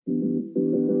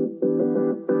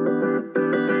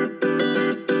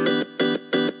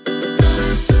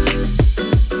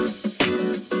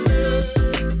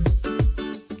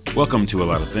Welcome to A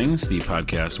Lot of Things, the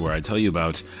podcast where I tell you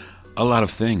about a lot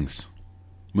of things.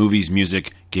 Movies,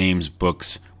 music, games,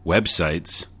 books,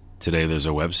 websites. Today there's a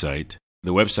website.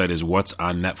 The website is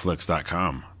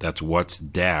whatsonnetflix.com. That's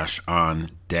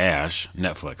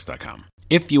what's-on-netflix.com.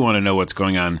 If you want to know what's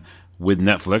going on with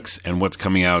Netflix and what's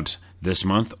coming out this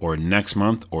month or next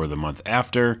month or the month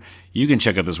after, you can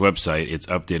check out this website. It's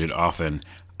updated often.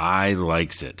 I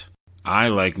likes it. I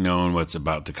like knowing what's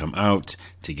about to come out,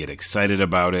 to get excited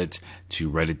about it,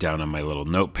 to write it down on my little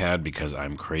notepad because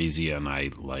I'm crazy and I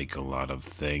like a lot of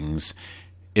things.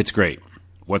 It's great.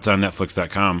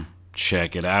 Whatsonnetflix.com.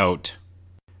 Check it out.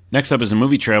 Next up is a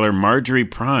movie trailer, Marjorie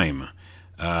Prime.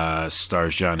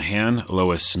 Stars John Hamm,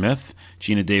 Lois Smith,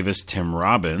 Gina Davis, Tim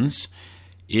Robbins.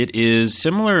 It is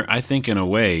similar, I think, in a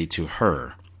way to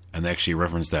Her, and they actually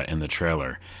referenced that in the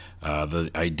trailer. The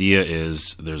idea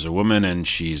is there's a woman and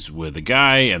she's with a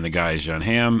guy, and the guy is John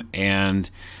Hamm, and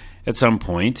at some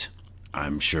point,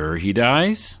 I'm sure he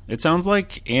dies, it sounds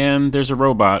like, and there's a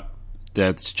robot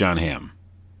that's John Hamm.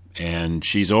 And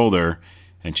she's older,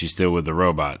 and she's still with the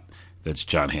robot that's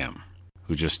John Hamm,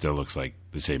 who just still looks like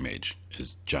the same age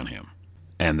as John Hamm.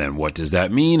 And then what does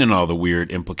that mean, and all the weird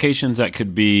implications that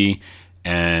could be.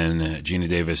 And Gina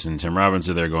Davis and Tim Robbins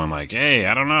are there going like, hey,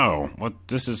 I don't know,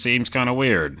 seems kind of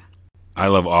weird. I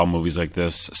love all movies like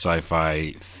this,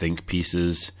 sci-fi think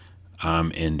pieces. I'm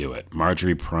into it.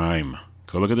 Marjorie Prime.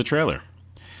 Go look at the trailer.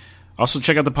 Also,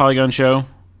 check out The Polygon Show.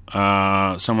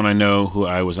 Someone I know who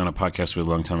I was on a podcast with a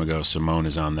long time ago, Simone,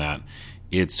 is on that.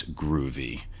 It's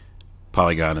groovy.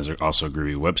 Polygon is also a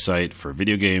groovy website for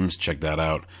video games. Check that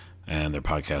out. And their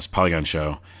podcast, Polygon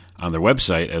Show, on their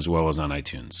website as well as on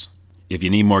iTunes. If you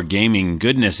need more gaming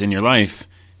goodness in your life,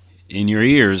 in your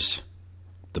ears,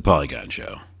 The Polygon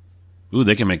Show. Ooh,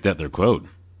 they can make that their quote.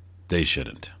 They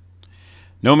shouldn't.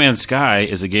 No Man's Sky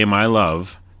is a game I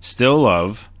love, still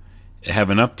love. I have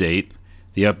an update.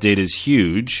 The update is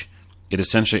huge. It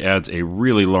essentially adds a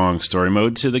really long story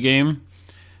mode to the game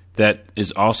that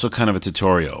is also kind of a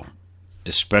tutorial.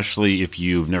 Especially if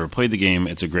you've never played the game,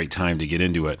 it's a great time to get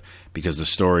into it because the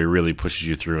story really pushes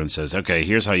you through and says, okay,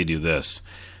 here's how you do this.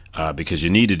 Because you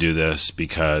need to do this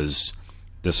because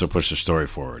this will push the story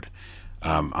forward.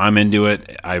 I'm into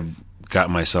it. I've got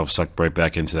myself sucked right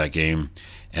back into that game.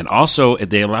 And also,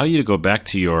 they allow you to go back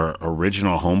to your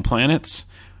original home planets.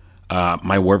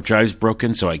 My warp drive's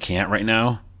broken, so I can't right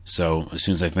now. So as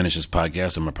soon as I finish this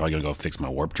podcast, I'm probably going to go fix my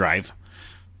warp drive.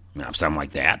 Something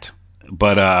like that.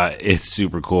 But it's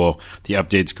super cool. The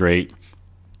update's great.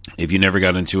 If you never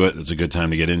got into it, it's a good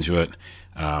time to get into it.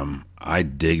 I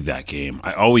dig that game.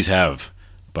 I always have.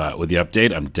 But with the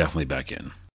update, I'm definitely back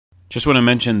in. Just want to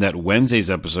mention that Wednesday's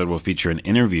episode will feature an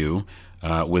interview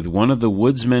with one of the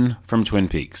woodsmen from Twin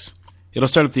Peaks. It'll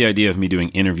start up the idea of me doing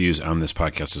interviews on this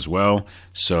podcast as well,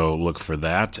 so look for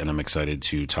that, and I'm excited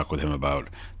to talk with him about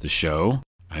the show.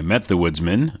 I met the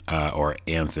woodsman, or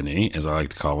Anthony, as I like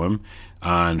to call him,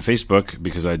 on Facebook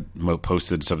because I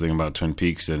posted something about Twin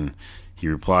Peaks, and he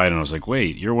replied, and I was like,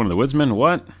 wait, you're one of the woodsmen?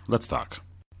 What? Let's talk.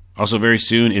 Also, very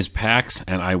soon is PAX,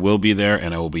 and I will be there,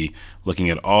 and I will be looking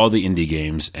at all the indie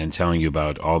games and telling you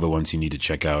about all the ones you need to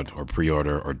check out or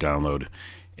pre-order or download,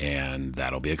 and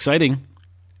that'll be exciting.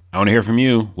 I want to hear from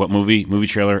you. What movie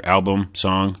trailer, album,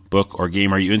 song, book, or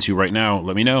game are you into right now?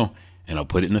 Let me know, and I'll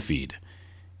put it in the feed.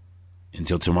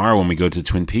 Until tomorrow when we go to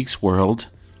Twin Peaks World,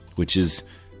 which is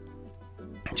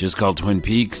just called Twin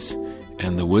Peaks,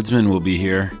 and the woodsman will be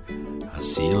here. I'll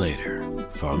see you later.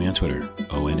 Follow me on Twitter,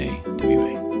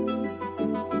 ONAWA.